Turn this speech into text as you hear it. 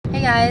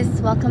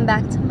guys, welcome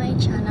back to my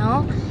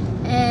channel.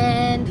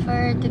 And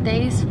for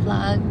today's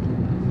vlog,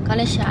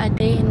 gonna siya a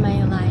day in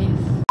my life.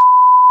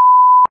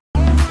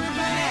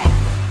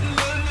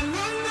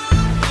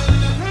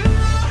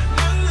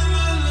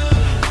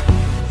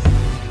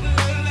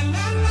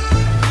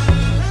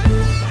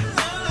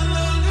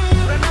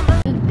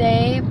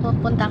 Today,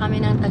 pupunta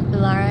kami ng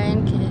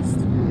Tagbilaran because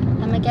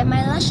I'm gonna get my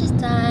lashes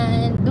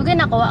done. Dugay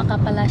nakuha ka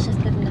pa lashes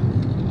din lang.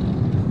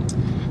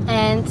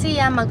 And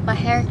siya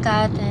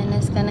magpa-haircut and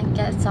is gonna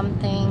get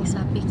something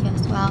sa Piki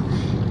as well.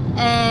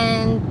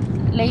 And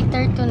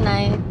later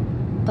tonight,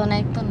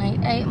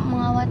 ay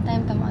mga what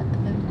time tama ito?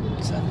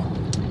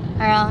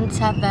 7. Around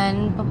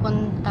 7,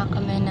 pupunta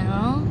kami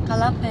ng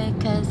Kalape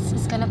because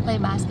he's gonna play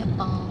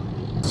basketball.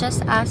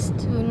 Just us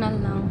two na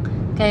lang.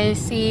 Kaya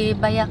si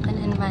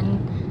Bayakan and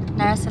Man,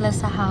 nara sila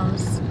sa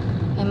house.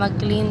 May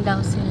mag-clean daw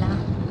sila.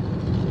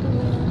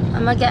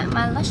 I'm gonna get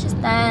my lashes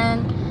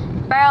done.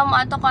 Pero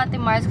ato ko Ate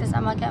Mars kasi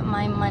I'm gonna get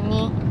my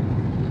money.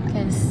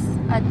 Because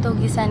ato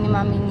gisa ni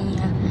Mami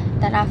niya.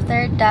 Then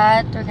after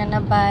that, we're gonna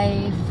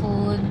buy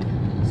food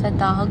sa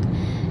dog.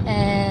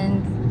 And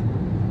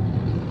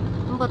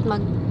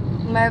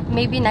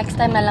maybe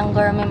next time na lang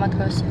gawin may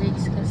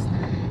mag-groceries. Because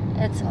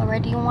it's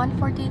already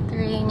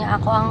 1:43. Niya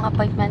ako ang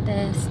appointment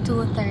is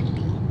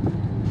 2:30.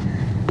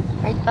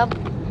 Right, Bob?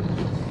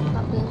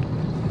 Papi.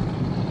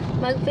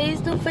 Mag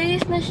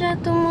face-to-face na siya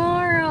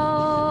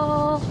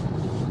tomorrow.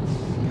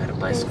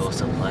 Bicycle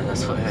supply,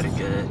 that's why I had to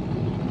get it.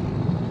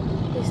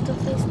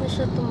 Face-to-face na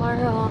siya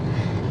tomorrow.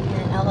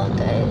 And hello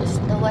guys,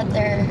 the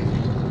weather.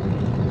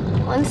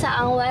 Unsa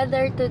ang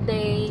weather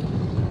today?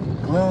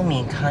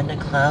 Gloomy,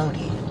 kinda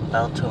cloudy,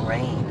 about to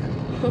rain.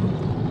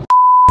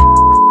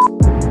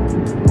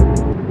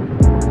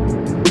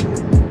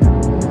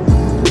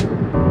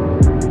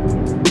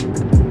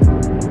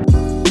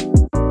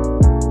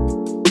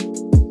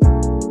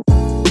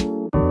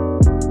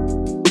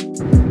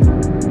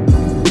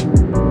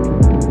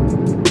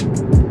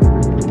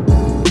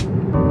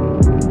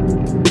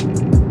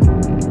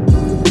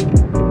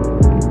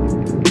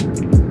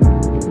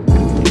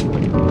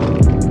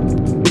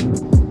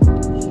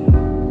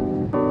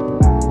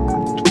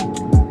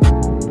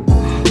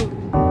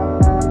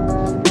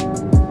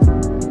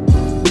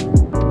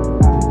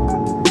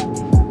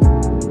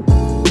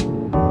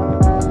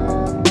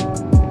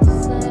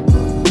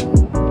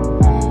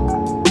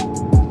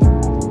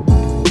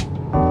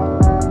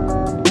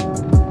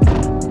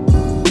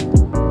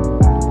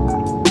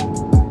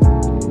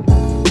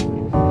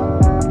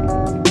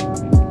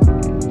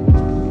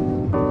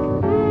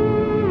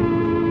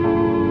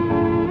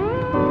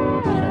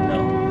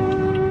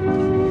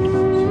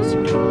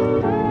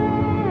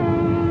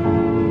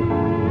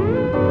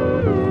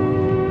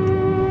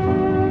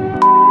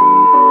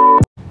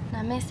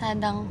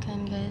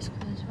 Dunkin' guys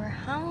because we're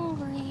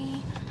hungry.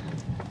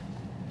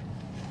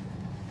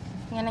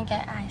 I'm gonna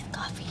get iced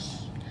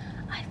coffee.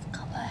 Iced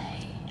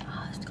coffee.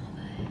 Iced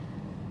coffee.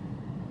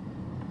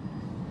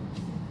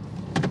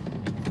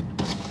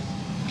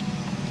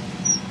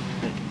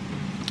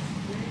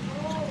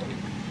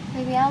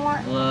 Maybe I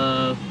want.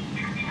 Hello.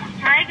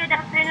 Hi, good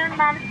afternoon,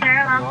 ma'am, sir.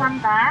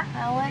 Welcome back.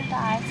 I want the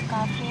iced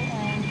coffee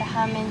and the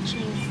ham and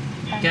cheese.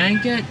 Can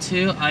I get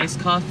 2 iced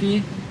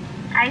coffee?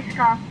 Iced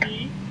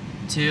coffee.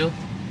 2?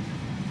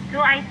 2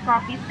 iced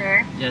coffee,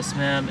 sir. Yes,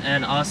 ma'am.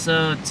 And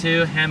also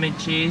 2 ham and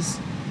cheese.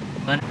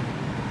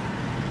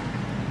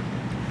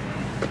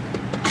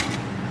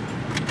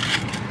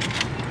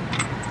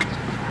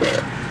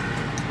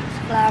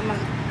 Salamat.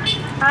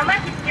 How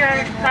much is your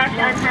cash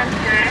on hand,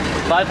 sir?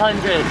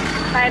 500.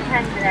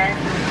 500.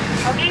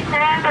 Okay,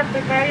 sir. I'll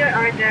prepare your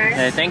order.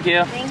 Okay, thank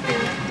you. Thank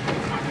you.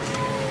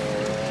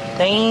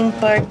 Time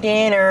for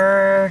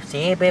dinner.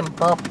 Sipping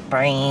pop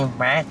brain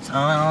rats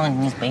on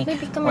his face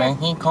when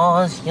he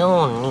calls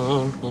your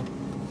name.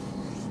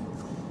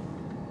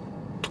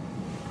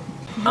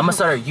 I'm gonna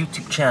start a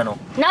YouTube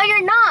channel. No,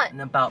 you're not.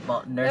 And about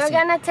nursing.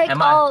 You're gonna take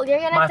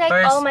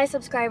all my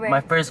subscribers. My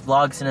first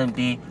vlog's gonna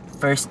be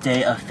first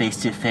day of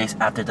face-to-face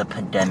after the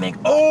pandemic.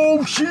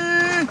 Oh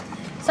shit!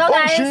 So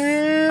guys,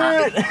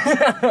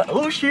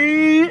 oh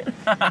shit!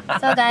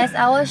 So guys,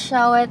 I will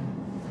show it.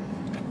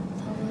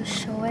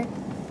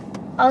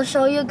 I'll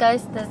show you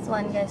guys this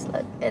one, guys.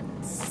 Look,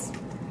 it's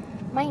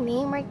my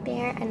name right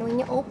there, and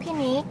when you open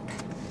it,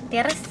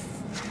 there's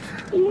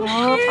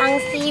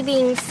pang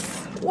savings.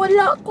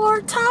 Wala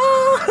kwarta.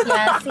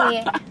 Yeah,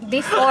 see,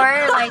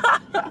 before, like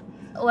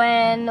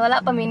when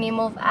wala pa mini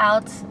move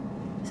out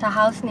sa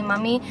house ni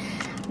Mami,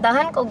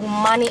 dahan ko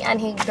money and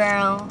he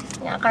girl.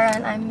 Yeah,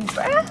 karon I'm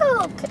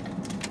broke.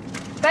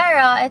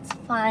 Pero it's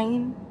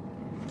fine,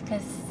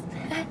 cause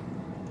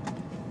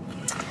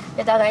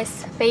ito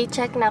guys,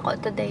 paycheck na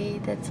ako today.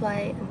 That's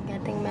why I'm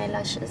getting my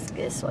lashes.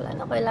 Guys, wala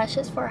na ko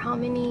lashes for how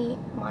many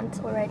months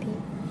already.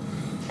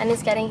 And he's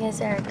getting his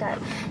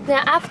haircut.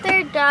 Now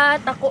after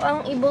that, ako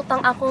ang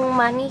ibutang akong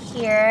money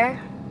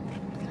here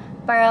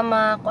para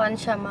makuan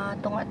siya,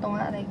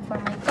 matunga-tunga, like for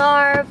my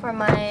car, for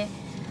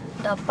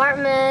the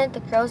apartment,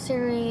 the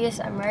groceries,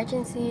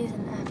 emergencies,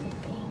 and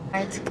everything.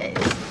 Alright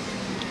guys.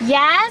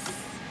 Yes!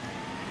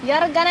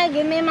 You're gonna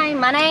give me my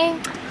money?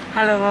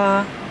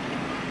 Hello.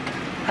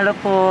 Hello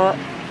po.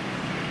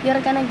 You're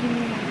gonna give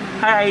me my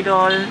money. Hi,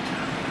 Idol.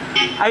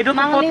 Idol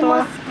ko po to.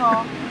 Manglimos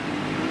ko.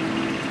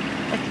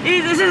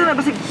 This is na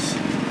basig.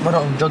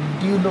 Marang jag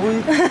yun ako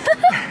eh.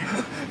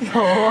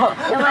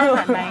 Naman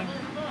sa line.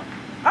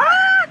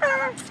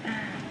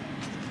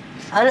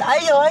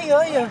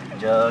 Ayo.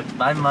 Jug.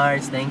 Bye,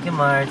 Marts. Thank you,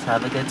 Marts.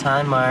 Have a good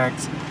time,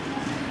 Marts.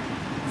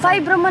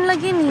 5 raman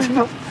lagi ni.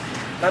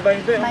 Bye,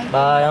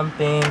 Bye,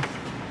 Amping.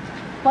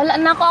 Wala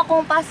na ko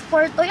akong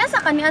passport. O, sa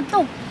kanya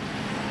to.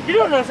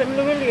 Dito na, sa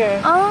Minumili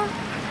eh. Oh.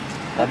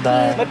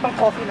 Bye-bye. May pang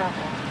coffee na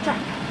ako.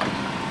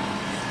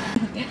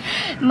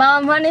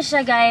 Mama ni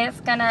siya, guys.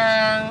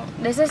 Kanang,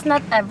 this is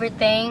not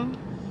everything.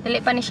 Dili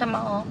pa ni siya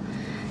mao.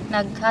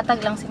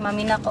 Naghatag lang si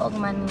mami na ko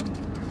og money.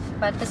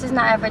 But this is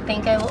not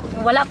everything. Kaya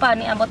wala pa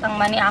ni abot ang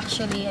money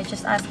actually. I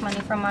just asked money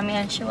from mommy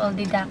and she will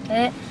deduct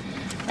it.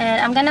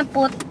 And I'm gonna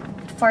put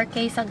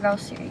 4K sa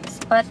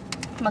groceries. But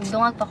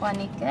magdungag pa ko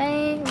ani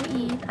kay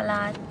we eat a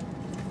lot.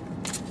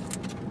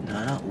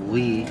 Not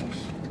we.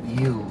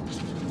 You.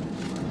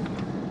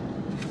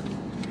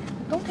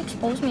 Don't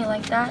expose me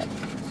like that.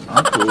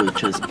 Uncle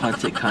just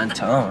punted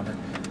canton.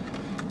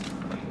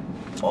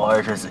 Or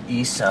just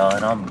ESO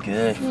and I'm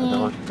good for the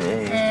whole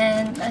day.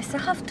 And I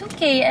still have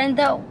 2K and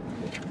that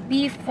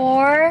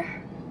before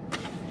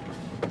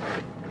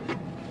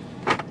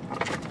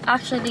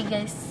actually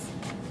guys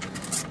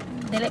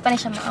dili pa ni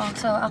siya mao.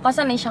 So ako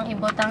sa ni siyang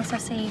ibutang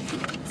sa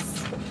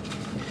savings.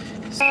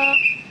 So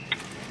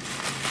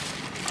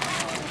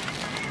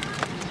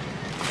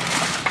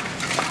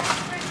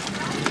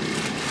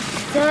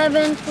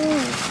 7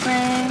 food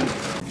friends.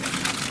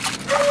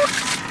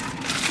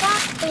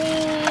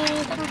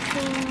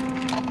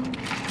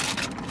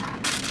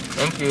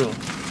 Thank you.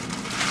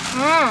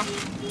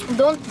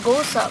 Don't go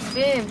sa,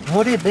 babe.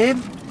 What it, babe?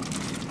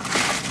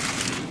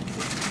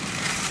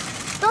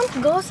 Don't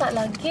go sa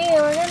lagi.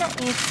 We're gonna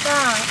eat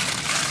sa.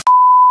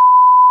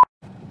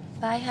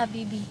 Bye,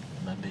 Habibi.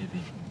 My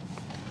baby.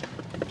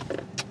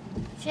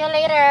 See you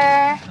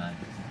later. Bye.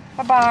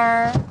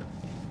 Bye-bye.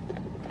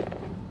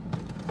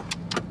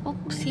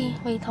 Oopsie.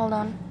 Wait, hold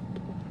on.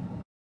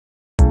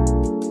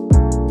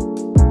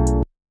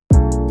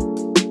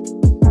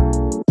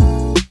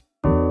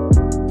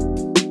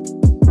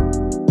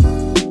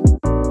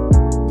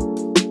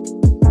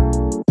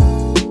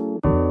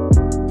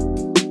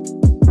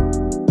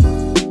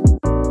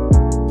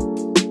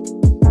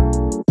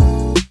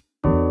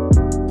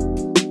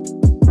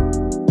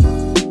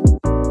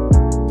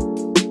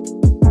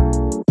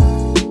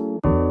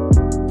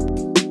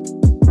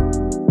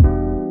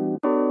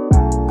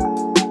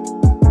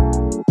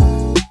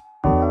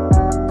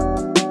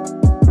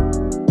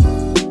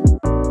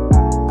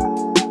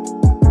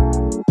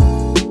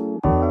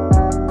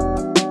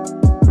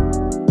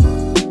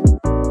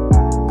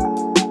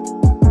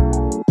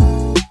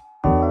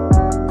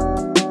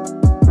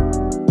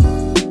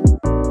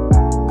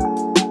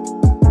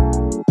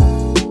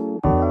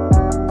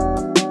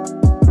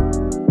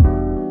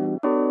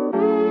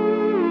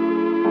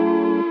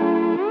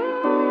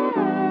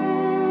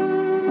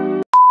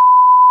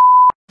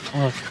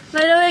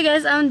 By the way,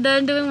 guys, I'm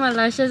done doing my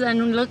lashes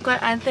and look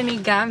what Anthony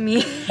got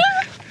me.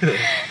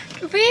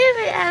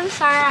 Baby, I'm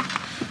Sarah.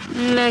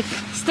 Look,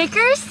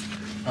 stickers?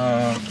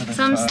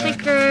 Some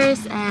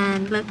stickers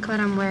and look what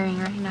I'm wearing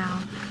right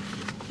now.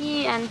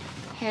 And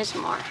here's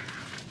more.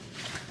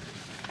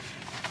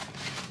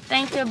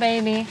 Thank you,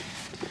 baby.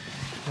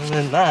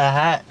 And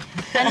that.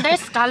 And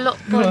there's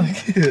scallop po.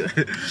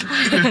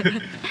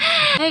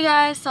 Hey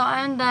guys, so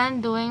I'm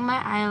done doing my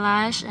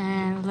eyelash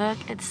and look,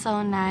 it's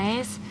so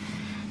nice.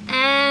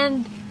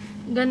 And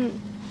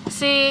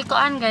si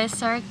Koan guys,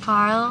 Sir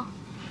Carl,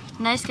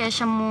 nice kaya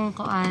siya mo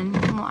Koan,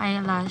 mo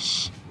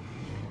eyelash.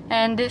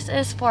 And this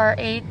is for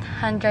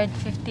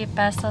 850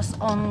 pesos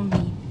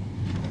only.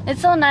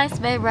 It's so nice,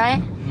 babe,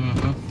 right?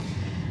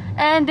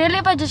 And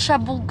dili pa dyan siya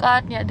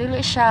bugat niya,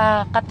 dili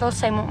siya katul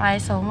sa imong eye,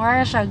 so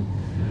more siya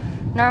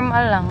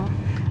normal lang,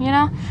 you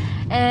know?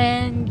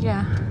 And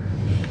yeah,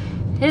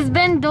 he's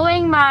been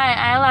doing my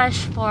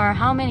eyelash for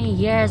how many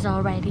years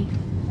already?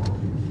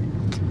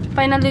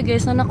 Finally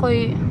guys, na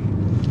nako'y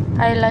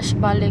eyelash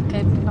balik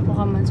kay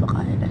nakukaman sa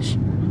eyelash.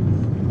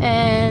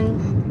 And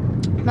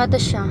mata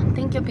siya.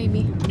 Thank you,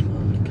 baby.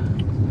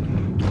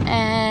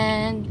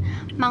 And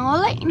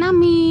mangulay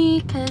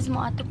nami cause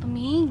mo ato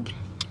pamig.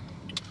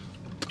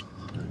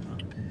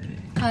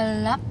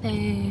 Kalape.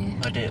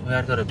 We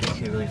gotta go to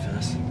BK really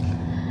fast.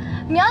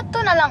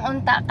 Miyato na lang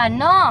unta ka,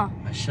 no?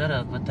 I should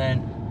have, but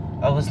then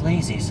I was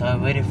lazy, so I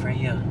waited for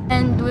you.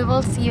 And we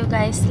will see you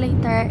guys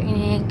later.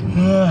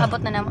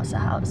 Abot na namo sa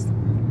house.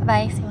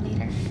 Bye, see you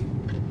later.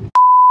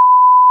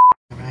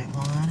 Right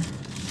one.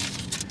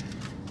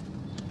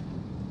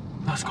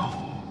 Let's go.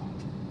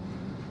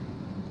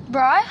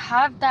 Bro, I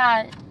have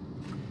that.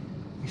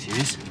 You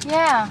serious?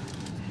 Yeah.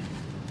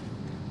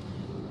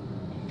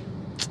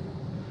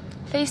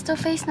 Face to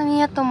face na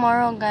niya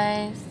tomorrow,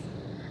 guys.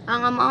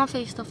 Ang amang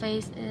face to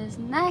face is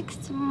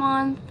next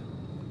month.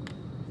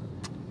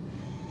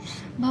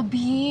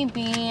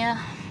 Baby.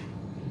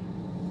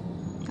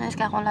 Nice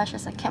ka akong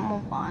lashes. I can't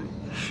move on.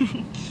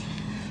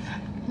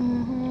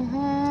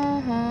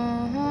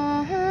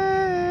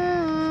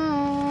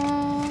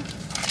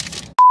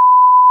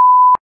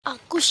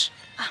 Akush.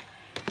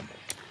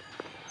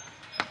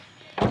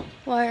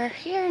 We're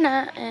here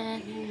na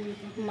and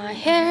my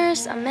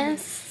hair's a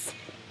mess.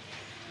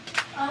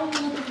 Oh,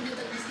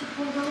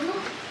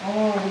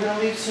 we're gonna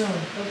leave soon.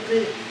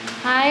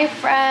 Hi,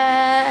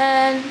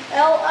 friend.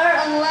 LR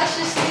ang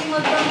lashes ni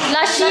Madam.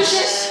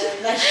 Lashes.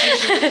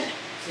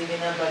 Sige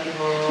na, buddy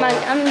mo.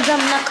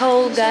 Mag-amdam na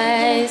ko,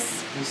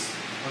 guys.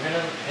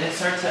 It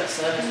starts at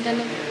 7. I'm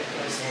gonna-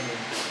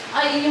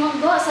 Ay, yung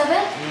magdo, 7?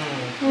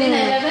 Hindi na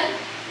 11?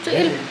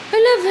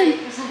 11.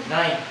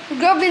 9.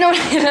 Grabe na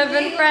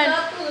 11, friend.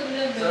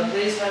 So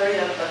please hurry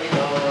up, buddy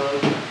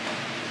dog.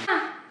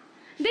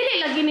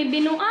 Dili lagi ni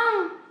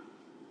binuang.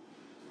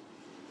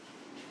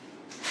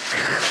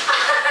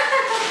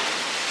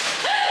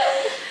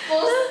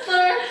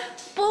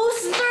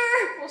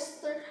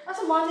 Poster.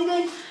 Asa money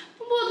guys?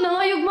 Buot na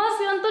ngayog mas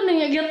yan to na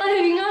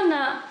yagyatahin nga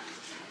na.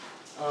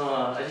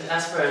 I just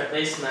asked for a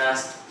face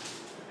mask.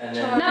 And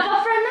then...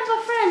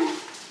 Napa-friend.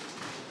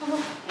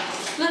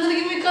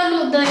 Lalagyan mo yung kalo,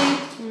 day.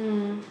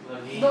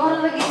 Lagi. Doon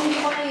lalagyan mo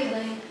yung kayo,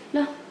 day.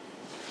 Na.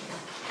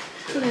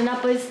 Ito na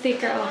po yung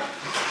sticker. Oh.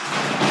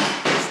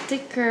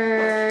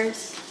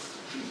 Stickers.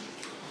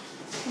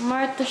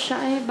 Marto siya.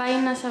 Ay, bye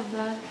na sa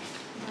vlog.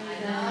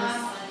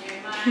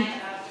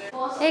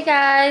 Hey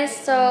guys,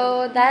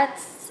 so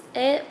that's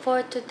it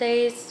for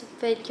today's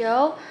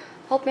video.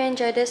 Hope you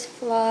enjoyed this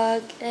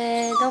vlog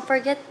and don't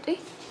forget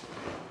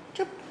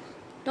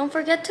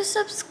to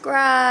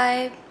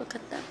subscribe. Look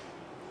at them.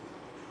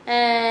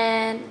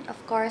 And of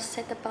course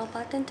hit the bell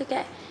button to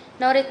get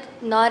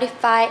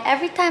notified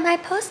every time I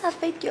post a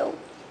video.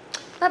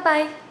 Bye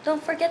bye.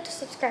 Don't forget to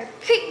subscribe.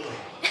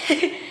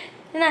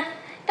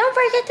 Don't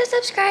forget to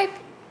subscribe.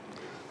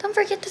 Don't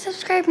forget to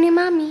subscribe ni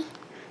mommy.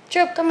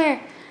 Job, come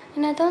here.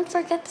 And don't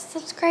forget to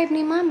subscribe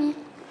ni mommy.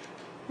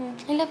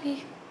 I love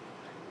you.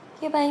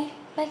 Okay, bye.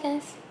 Bye,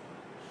 guys.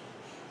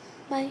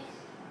 Bye.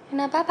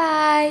 And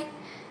bye-bye.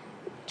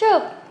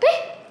 Job,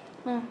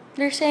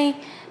 they're saying,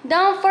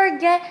 don't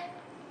forget.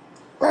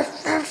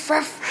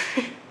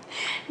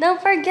 Don't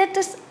forget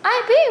to.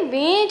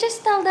 Baby,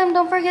 just tell them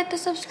don't forget to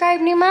subscribe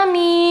ni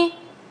mommy.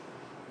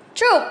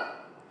 Job.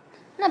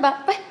 Ano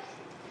ba? Bye.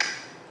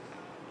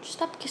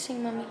 Stop kissing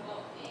mommy.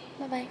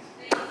 Bye-bye.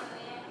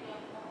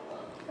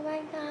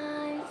 Bye-bye,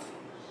 guys.